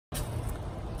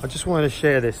I just wanted to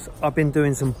share this. I've been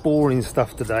doing some boring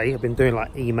stuff today. I've been doing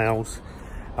like emails.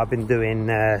 I've been doing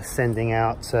sending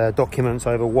out documents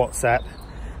over WhatsApp.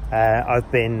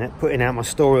 I've been putting out my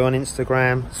story on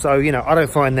Instagram. So, you know, I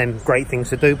don't find them great things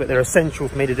to do, but they're essential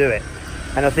for me to do it.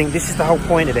 And I think this is the whole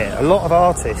point of it. A lot of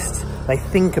artists, they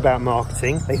think about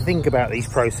marketing. They think about these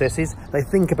processes. They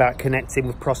think about connecting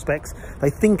with prospects. They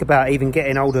think about even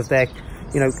getting hold of their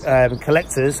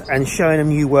collectors and showing them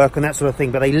new work and that sort of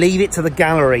thing, but they leave it to the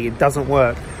gallery. It doesn't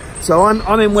work. So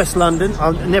I'm in West London.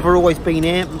 I've never always been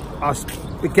here. I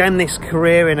began this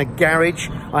career in a garage.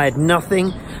 I had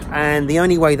nothing, and the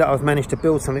only way that I've managed to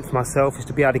build something for myself is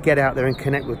to be able to get out there and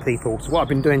connect with people. So what I've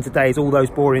been doing today is all those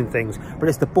boring things, but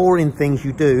it's the boring things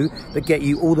you do that get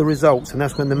you all the results, and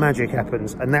that's when the magic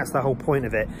happens. And that's the whole point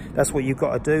of it. That's what you've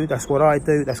got to do. That's what I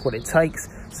do. That's what it takes.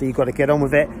 So you've got to get on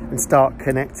with it and start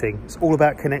connecting. It's all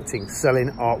about connecting,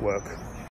 selling artwork.